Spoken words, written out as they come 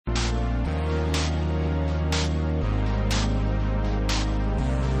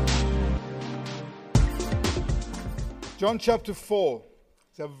John chapter 4.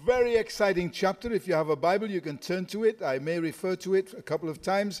 It's a very exciting chapter. If you have a Bible, you can turn to it. I may refer to it a couple of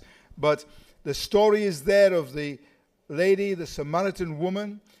times, but the story is there of the lady, the Samaritan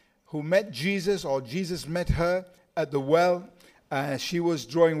woman, who met Jesus, or Jesus met her at the well. She was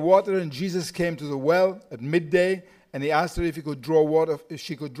drawing water, and Jesus came to the well at midday, and he asked her if she could draw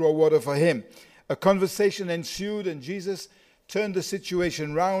water for him. A conversation ensued, and Jesus turned the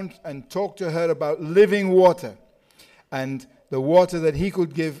situation round and talked to her about living water. And the water that he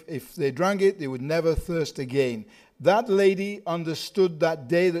could give, if they drank it, they would never thirst again. That lady understood that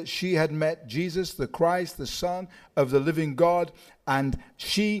day that she had met Jesus, the Christ, the Son of the living God, and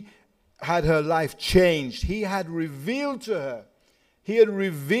she had her life changed. He had revealed to her. He had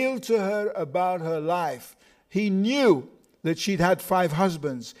revealed to her about her life. He knew that she'd had 5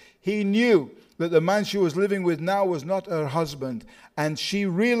 husbands. He knew that the man she was living with now was not her husband. And she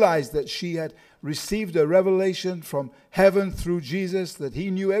realized that she had received a revelation from heaven through Jesus, that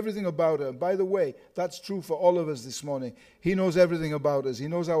he knew everything about her. By the way, that's true for all of us this morning. He knows everything about us. He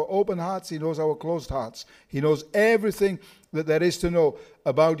knows our open hearts. He knows our closed hearts. He knows everything that there is to know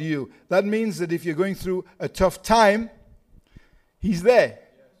about you. That means that if you're going through a tough time, he's there.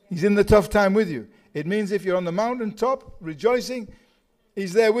 He's in the tough time with you. It means if you're on the mountaintop rejoicing,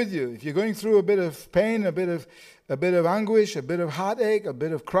 he's there with you. If you're going through a bit of pain, a bit of anguish, a bit of heartache, a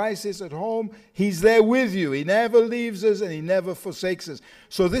bit of crisis at home, he's there with you. He never leaves us and he never forsakes us.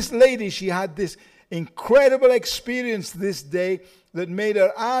 So this lady, she had this incredible experience this day that made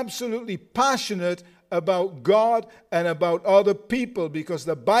her absolutely passionate about God and about other people, because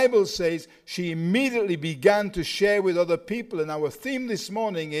the Bible says she immediately began to share with other people. And our theme this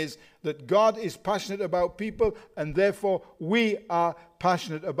morning is that God is passionate about people, and therefore we are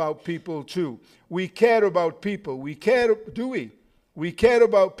passionate about people too. We care about people. We care, do we? We care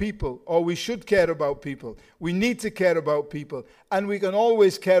about people, or we should care about people. We need to care about people, and we can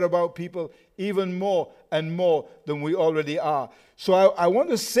always care about people even more and more than we already are. So I want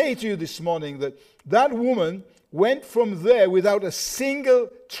to say to you this morning that woman went from there without a single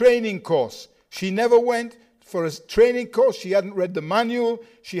training course. She never went for a training course. She hadn't read the manual.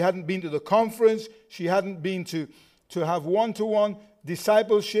 She hadn't been to the conference. She hadn't been to have one-to-one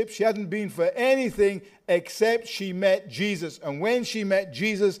discipleship. She hadn't been for anything except she met Jesus. And when she met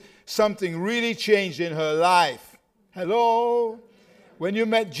Jesus, something really changed in her life. Hello? When you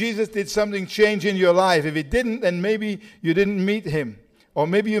met Jesus, did something change in your life? If it didn't, then maybe you didn't meet him. Or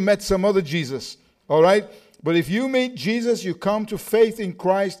maybe you met some other Jesus. All right? But if you meet Jesus, you come to faith in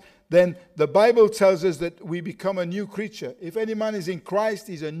Christ, then the Bible tells us that we become a new creature. If any man is in Christ,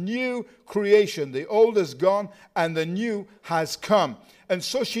 he's a new creation. The old is gone and the new has come. And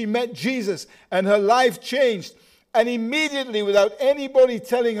so she met Jesus and her life changed. And immediately, without anybody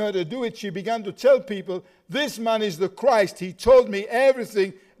telling her to do it, she began to tell people, this man is the Christ. He told me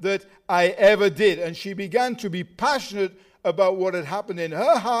everything that I ever did. And she began to be passionate about what had happened in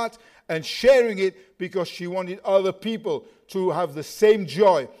her heart and sharing it, because she wanted other people to have the same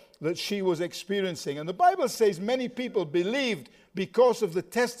joy that she was experiencing. And the Bible says many people believed because of the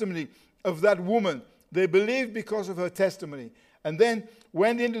testimony of that woman. They believed because of her testimony. And then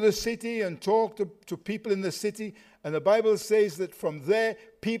went into the city and talked to people in the city. And the Bible says that from there,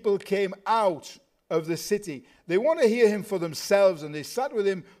 people came out of the city. They want to hear him for themselves, and they sat with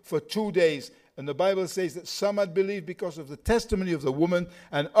him for 2 days. And the Bible says that some had believed because of the testimony of the woman,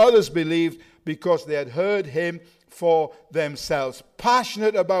 and others believed because they had heard him for themselves.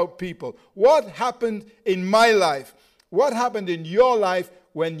 Passionate about people. What happened in my life? What happened in your life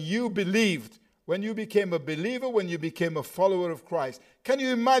when you believed? When you became a believer, when you became a follower of Christ? Can you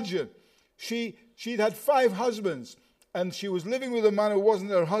imagine? She'd had 5 husbands, and she was living with a man who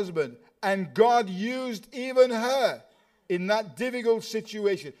wasn't her husband. And God used even her in that difficult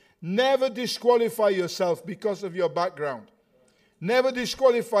situation. Never disqualify yourself because of your background. Never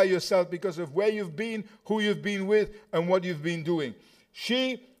disqualify yourself because of where you've been, who you've been with, and what you've been doing.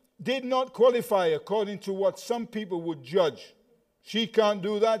 She did not qualify according to what some people would judge. She can't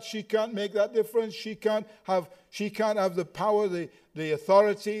do that. She can't make that difference. She can't have the power, the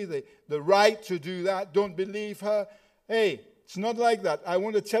authority, the right to do that. Don't believe her. Hey, it's not like that. I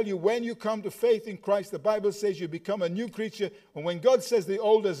want to tell you, when you come to faith in Christ, the Bible says you become a new creature. And when God says the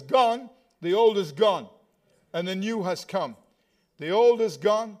old is gone, the old is gone, and the new has come. The old is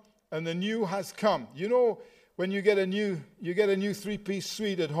gone, and the new has come. You know, when you get a new 3-piece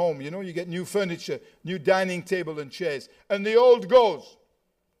suite at home, you know, you get new furniture, new dining table and chairs, and the old goes.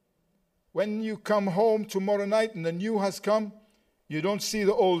 When you come home tomorrow night and the new has come, you don't see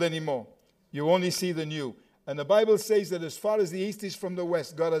the old anymore. You only see the new. And the Bible says that as far as the east is from the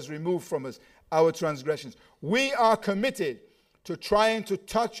west, God has removed from us. our transgressions. We are committed to trying to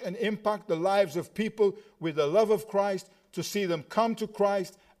touch and impact the lives of people with the love of Christ, to see them come to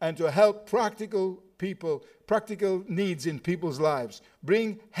Christ, and to help practical needs in people's lives.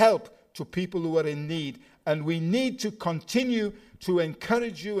 Bring help to people who are in need. And we need to continue to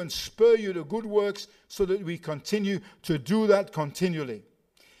encourage you and spur you to good works so that we continue to do that continually.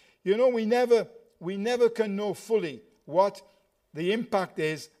 You know, we never can know fully what the impact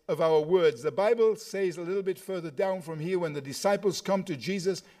is of our words. The Bible says a little bit further down from here, when the disciples come to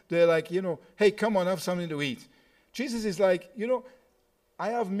Jesus, they're like, hey, come on, have something to eat. Jesus is like, I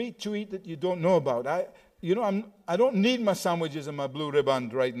have meat to eat that you don't know about. I don't need my sandwiches and my blue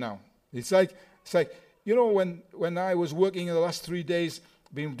riband right now. It's like when I was working in the last 3 days,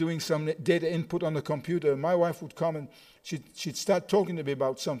 been doing some data input on the computer, my wife would come and she'd start talking to me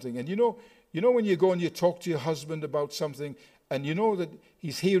about something. And when you go and you talk to your husband about something, and you know that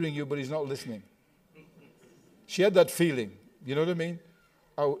he's hearing you, but he's not listening. She had that feeling. You know what I mean?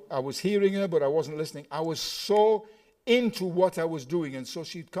 I was hearing her, but I wasn't listening. I was so into what I was doing. And so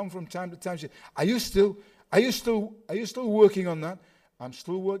she'd come from time to time. She'd, are you still working on that? I'm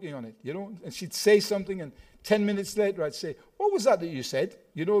still working on it, And she'd say something, and 10 minutes later I'd say, what was that you said?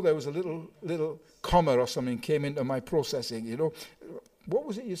 There was a little comma or something came into my processing, What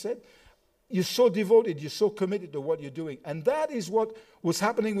was it you said? You're so devoted, you're so committed to what you're doing. And that is what was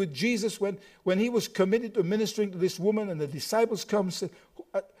happening with Jesus when he was committed to ministering to this woman, and the disciples come and say,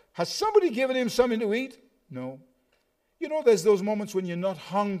 has somebody given him something to eat? No. There's those moments when you're not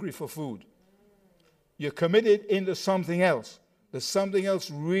hungry for food. You're committed into something else. There's something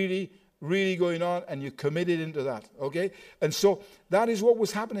else really, really going on, and you're committed into that, okay? And so that is what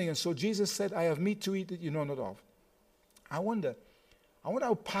was happening. And so Jesus said, I have meat to eat that you know not of. I wonder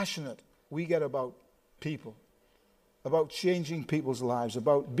how passionate we get about people, about changing people's lives,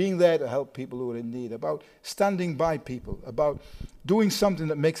 about being there to help people who are in need, about standing by people, about doing something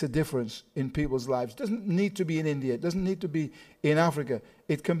that makes a difference in people's lives. It doesn't need to be in India. It doesn't need to be in Africa.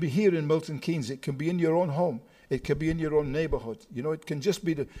 It can be here in Milton Keynes. It can be in your own home. It can be in your own neighborhood. It can just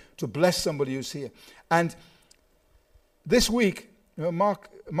be to bless somebody who's here. And this week, Mark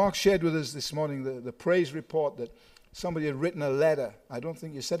shared with us this morning the praise report that somebody had written a letter. I don't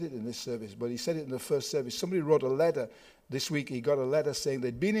think you said it in this service, but he said it in the first service. Somebody wrote a letter this week. He got a letter saying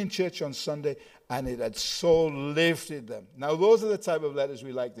they'd been in church on Sunday and it had so lifted them. Now, those are the type of letters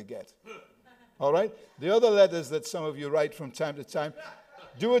we like to get. All right? The other letters that some of you write from time to time,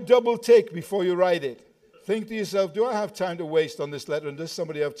 do a double take before you write it. Think to yourself, do I have time to waste on this letter? And does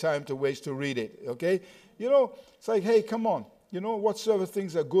somebody have time to waste to read it? Okay? It's like, hey, come on. Whatsoever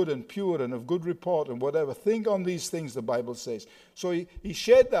things are good and pure and of good report and whatever, think on these things, the Bible says. So he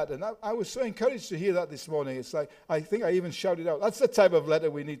shared that, and I was so encouraged to hear that this morning. It's like, I think I even shouted out, that's the type of letter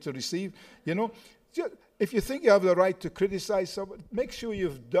we need to receive. If you think you have the right to criticize someone, make sure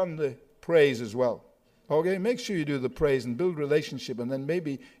you've done the praise as well. Okay, make sure you do the praise and build relationship, and then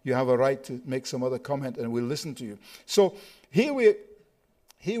maybe you have a right to make some other comment and we'll listen to you. So here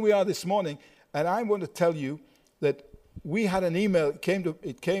we are this morning, and I want to tell you that we had an email. It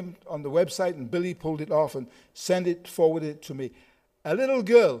came on the website, and Billy pulled it off and forwarded it to me. A little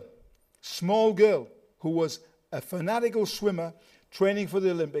girl, small girl, who was a fanatical swimmer training for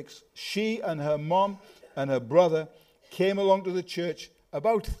the Olympics. She and her mom and her brother came along to the church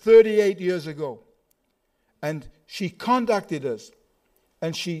about 38 years ago. And she contacted us,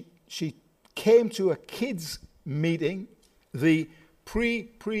 and she came to a kids meeting, the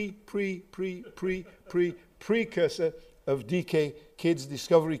precursor of DK Kids,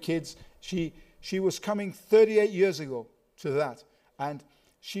 Discovery Kids. She was coming 38 years ago to that, and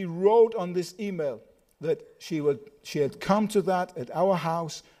she wrote on this email that she had come to that at our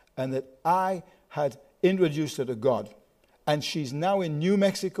house, and that I had introduced her to God. And she's now in New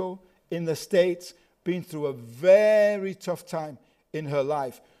Mexico, in the States, been through a very tough time in her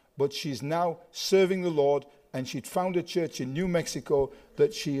life, but she's now serving the Lord, and she'd found a church in New Mexico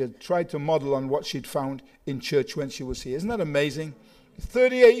that she had tried to model on what she'd found in church when she was here. Isn't that amazing?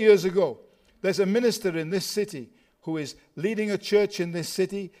 38 years ago, there's a minister in this city who is leading a church in this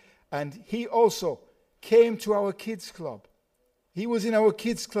city, and he also came to our kids club. He was in our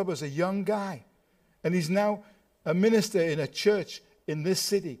kids club as a young guy, and he's now a minister in a church in this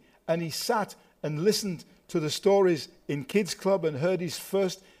city, and he sat and listened to the stories in kids club and heard his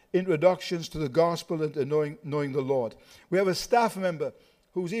first introductions to the gospel and to knowing the Lord. We have a staff member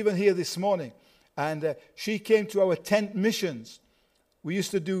who's even here this morning, and she came to our tent missions. We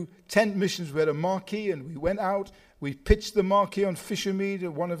used to do tent missions. We had a marquee, and we went out. We pitched the marquee on Fishermead,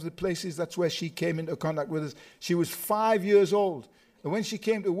 one of the places. That's where she came into contact with us. She was 5 years old, and when she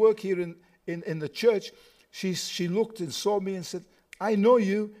came to work here in in the church, she looked and saw me and said, I know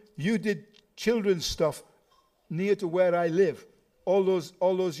you. You did children's stuff near to where I live all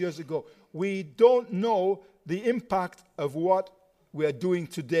those years ago. We don't know the impact of what we are doing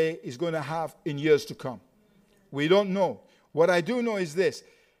today is going to have in years to come. We don't know. What I do know is this,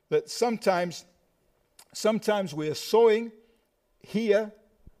 that sometimes we are sowing here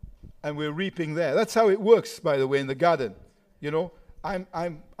and we're reaping there. That's how it works, by the way, in the garden. You know,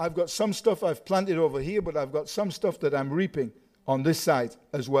 I've got some stuff I've planted over here, but I've got some stuff that I'm reaping on this side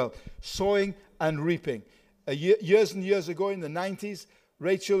as well. Sowing and reaping. Years and years ago in the 90s,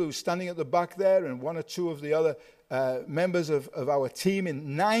 Rachel, who's standing at the back there, and one or two of the other members of our team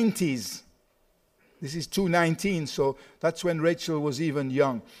in 90s. This is 2019, so that's when Rachel was even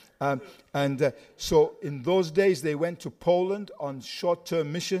young. So in those days, they went to Poland on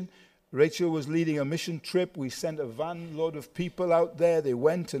short-term mission. Rachel was leading a mission trip. We sent a van load of people out there. They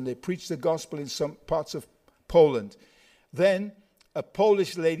went and they preached the gospel in some parts of Poland. Then a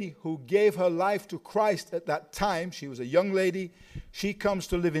Polish lady who gave her life to Christ at that time, she was a young lady, she comes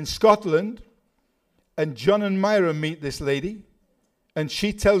to live in Scotland, and John and Myra meet this lady, and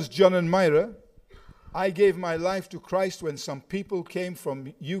she tells John and Myra, I gave my life to Christ when some people came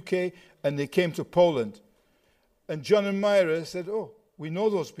from UK and they came to Poland. And John and Myra said, oh, we know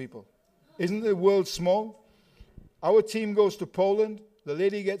those people. Isn't the world small? Our team goes to Poland. The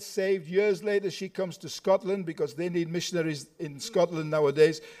lady gets saved. Years later, she comes to Scotland because they need missionaries in Scotland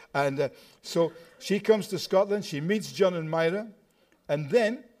nowadays. And so she comes to Scotland. She meets John and Myra. And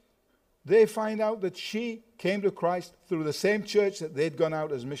then they find out that she came to Christ through the same church that they'd gone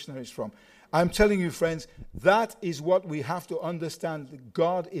out as missionaries from. I'm telling you, friends, that is what we have to understand.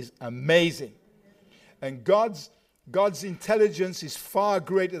 God is amazing. And God's intelligence is far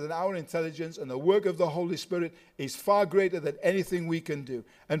greater than our intelligence, and the work of the Holy Spirit is far greater than anything we can do.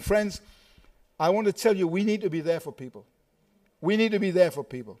 And friends, I want to tell you, we need to be there for people. We need to be there for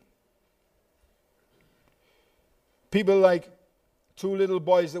people. People like two little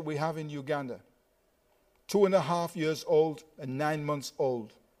boys that we have in Uganda, 2.5 years old and 9 months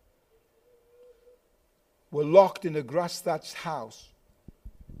old, were locked in a grass-thatched house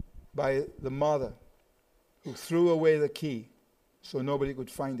by the mother, who threw away the key so nobody could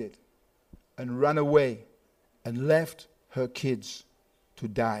find it and ran away and left her kids to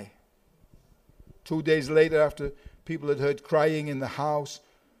die. 2 days later, after people had heard crying in the house,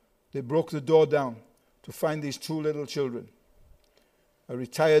 they broke the door down to find these two little children. A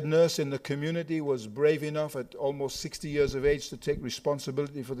retired nurse in the community was brave enough at almost 60 years of age to take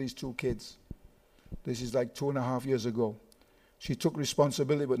responsibility for these two kids. This is like 2.5 years ago. She took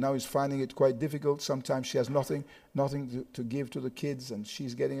responsibility, but now is finding it quite difficult. Sometimes she has nothing to give to the kids, and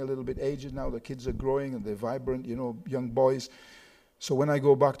she's getting a little bit aged now. The kids are growing, and they're vibrant, young boys. So when I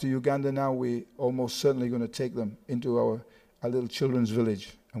go back to Uganda now, we're almost certainly going to take them into our little children's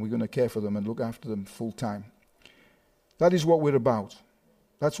village, and we're going to care for them and look after them full time. That is what we're about.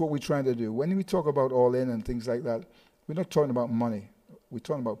 That's what we're trying to do. When we talk about all in and things like that, we're not talking about money. We're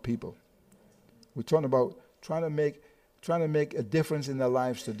talking about people. We're talking about trying to make a difference in their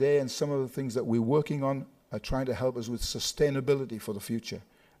lives today, and some of the things that we're working on are trying to help us with sustainability for the future,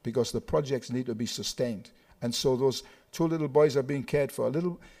 because the projects need to be sustained. And so those two little boys are being cared for. A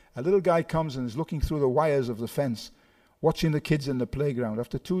little guy comes and is looking through the wires of the fence, watching the kids in the playground.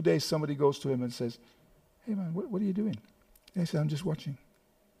 After 2 days, somebody goes to him and says, hey man, what are you doing? He said, I'm just watching.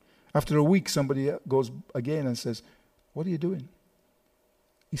 After a week, somebody goes again and says, what are you doing?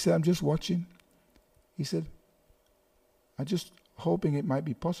 He said, I'm just watching. He said, I'm just hoping it might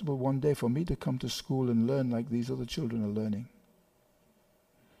be possible one day for me to come to school and learn like these other children are learning.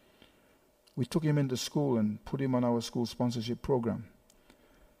 We took him into school and put him on our school sponsorship program.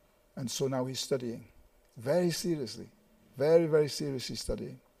 And so now he's studying very seriously, very, very seriously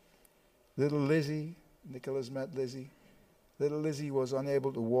studying. Little Lizzie, Nicholas met Lizzie. Little Lizzie was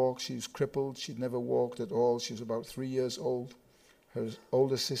unable to walk. She was crippled. She'd never walked at all. She was about 3 years old. Her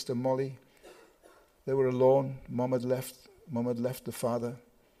older sister, Molly, they were alone. Mom had left the father.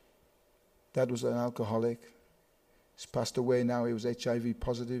 Dad was an alcoholic. He's passed away now. He was HIV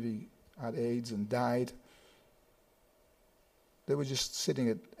positive. He had AIDS and died. They were just sitting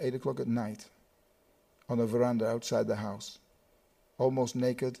at 8 o'clock at night on a veranda outside the house, almost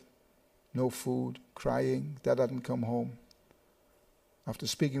naked, no food, crying. Dad hadn't come home. After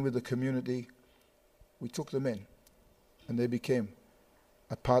speaking with the community, we took them in, and they became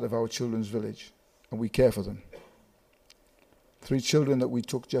a part of our children's village, and we care for them. 3 children that we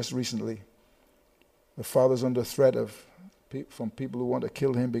took just recently. The father's under threat from people who want to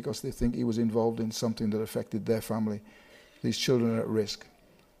kill him because they think he was involved in something that affected their family. These children are at risk.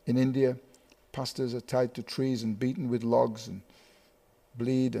 In India, Pastors are tied to trees and beaten with logs and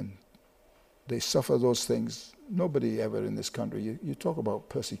bleed, and they suffer those things. Nobody ever in this country, you talk about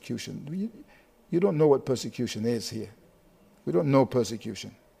persecution. You don't know what persecution is here. We don't know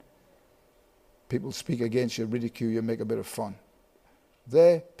persecution. People speak against you, ridicule you, make a bit of fun.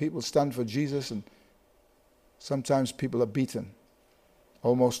 There, people stand for Jesus, and sometimes people are beaten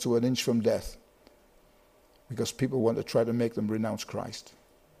almost to an inch from death because people want to try to make them renounce Christ.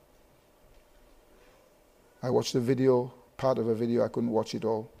 I watched a video, part of a video, I couldn't watch it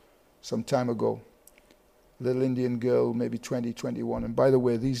all, some time ago. Little Indian girl, maybe 20, 21. And by the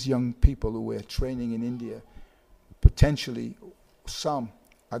way, these young people who were training in India, potentially, some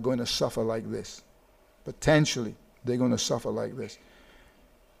are going to suffer like this. Potentially, they're going to suffer like this.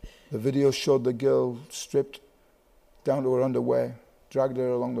 The video showed the girl stripped down to her underwear, dragged her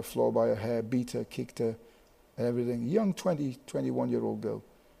along the floor by her hair, beat her, kicked her, and everything. Young 20, 21-year-old girl.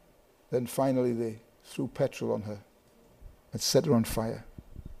 Then finally they threw petrol on her and set her on fire,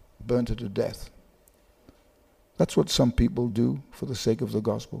 burnt her to death. That's what some people do for the sake of the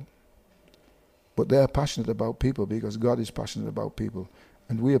gospel. But they are passionate about people because God is passionate about people.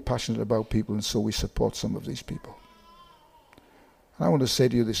 And we are passionate about people, and so we support some of these people. And I want to say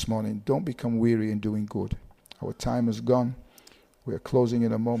to you this morning, don't become weary in doing good. Our time is gone. We are closing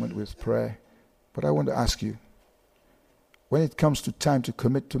in a moment with prayer. But I want to ask you, when it comes to time to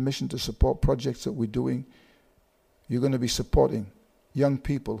commit to mission, to support projects that we're doing, you're going to be supporting young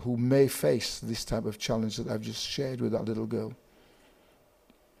people who may face this type of challenge that I've just shared with that little girl.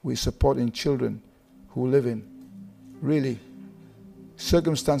 We're supporting children who live in really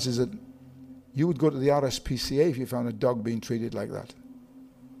circumstances that you would go to the RSPCA if you found a dog being treated like that.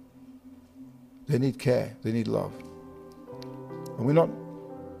 They need care. They need love. And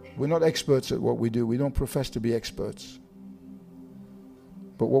we're not experts at what we do. We don't profess to be experts.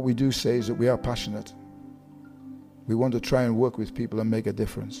 But what we do say is that we are passionate. We want to try and work with people and make a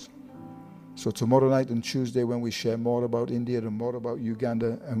difference. So tomorrow night and Tuesday, when we share more about India and more about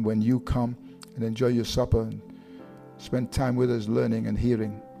Uganda, and when you come and enjoy your supper and spend time with us learning and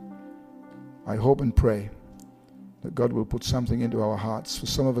hearing, I hope and pray that God will put something into our hearts for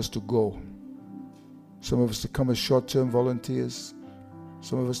some of us to go, some of us to come as short-term volunteers,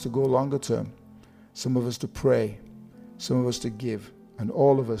 some of us to go longer term, some of us to pray, some of us to give, and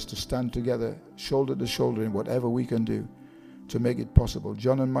all of us to stand together, shoulder to shoulder, in whatever we can do to make it possible.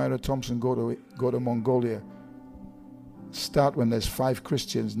 John and Myra Thompson go to Mongolia. Start when there's 5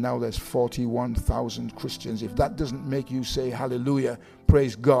 Christians. Now there's 41,000 Christians. If that doesn't make you say hallelujah,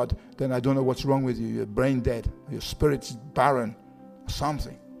 praise God, then I don't know what's wrong with you. You're brain dead. Your spirit's barren or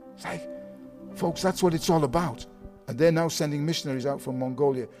something. It's like, folks, that's what it's all about. And they're now sending missionaries out from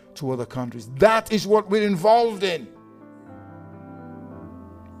Mongolia to other countries. That is what we're involved in.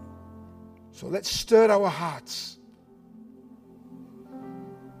 So let's stir our hearts.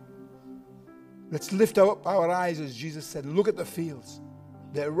 Let's lift up our eyes, as Jesus said, look at the fields.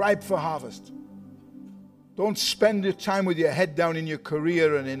 They're ripe for harvest. Don't spend your time with your head down in your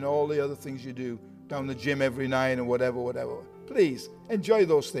career and in all the other things you do, down the gym every night and whatever. Please, enjoy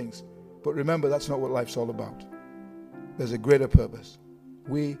those things. But remember, that's not what life's all about. There's a greater purpose.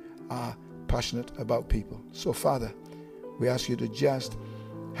 We are passionate about people. So, Father, we ask you to just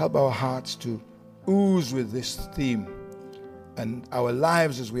help our hearts to ooze with this theme and our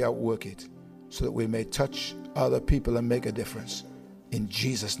lives as we outwork it, so that we may touch other people and make a difference. In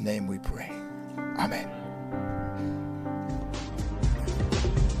Jesus' name we pray. Amen.